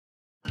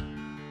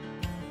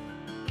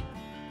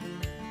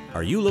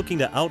Are you looking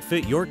to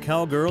outfit your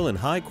cowgirl in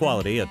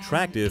high-quality,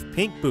 attractive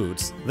pink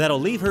boots that'll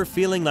leave her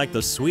feeling like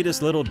the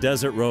sweetest little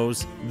desert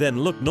rose? Then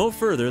look no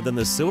further than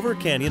the Silver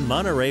Canyon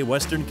Monterey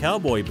Western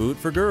Cowboy boot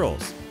for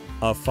girls.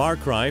 A far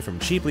cry from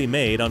cheaply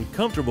made,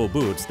 uncomfortable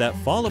boots that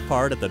fall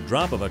apart at the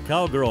drop of a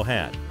cowgirl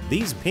hat.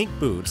 These pink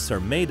boots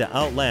are made to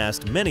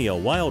outlast many a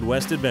Wild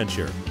West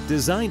adventure.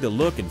 Designed to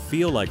look and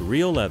feel like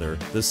real leather,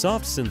 the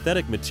soft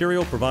synthetic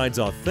material provides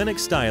authentic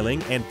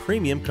styling and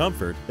premium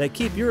comfort that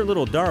keep your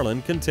little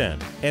darling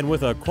content. And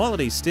with a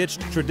quality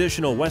stitched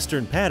traditional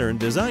Western pattern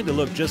designed to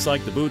look just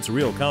like the boots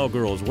real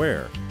cowgirls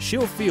wear,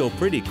 she'll feel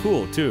pretty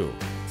cool too.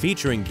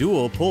 Featuring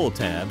dual pull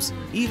tabs,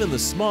 even the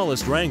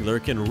smallest wrangler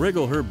can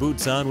wriggle her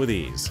boots on with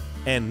ease.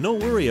 And no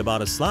worry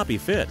about a sloppy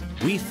fit.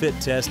 We fit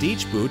test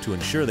each boot to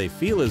ensure they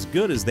feel as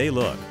good as they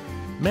look.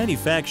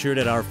 Manufactured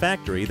at our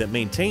factory that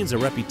maintains a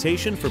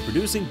reputation for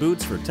producing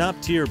boots for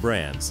top-tier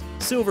brands,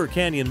 Silver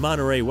Canyon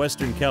Monterey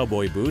Western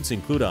Cowboy boots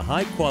include a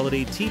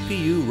high-quality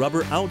TPU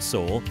rubber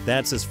outsole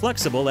that's as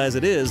flexible as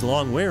it is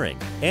long-wearing,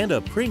 and a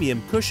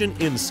premium cushion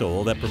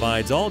insole that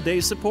provides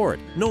all-day support,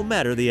 no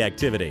matter the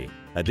activity.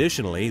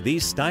 Additionally,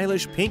 these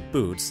stylish pink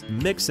boots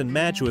mix and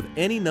match with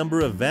any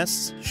number of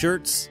vests,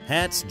 shirts,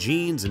 hats,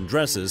 jeans, and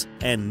dresses,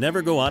 and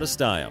never go out of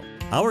style.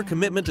 Our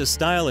commitment to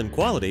style and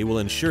quality will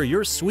ensure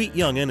your sweet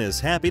young'un is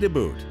happy to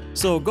boot.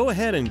 So go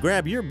ahead and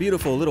grab your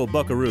beautiful little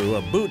buckaroo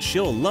a boot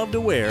she'll love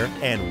to wear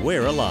and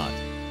wear a lot.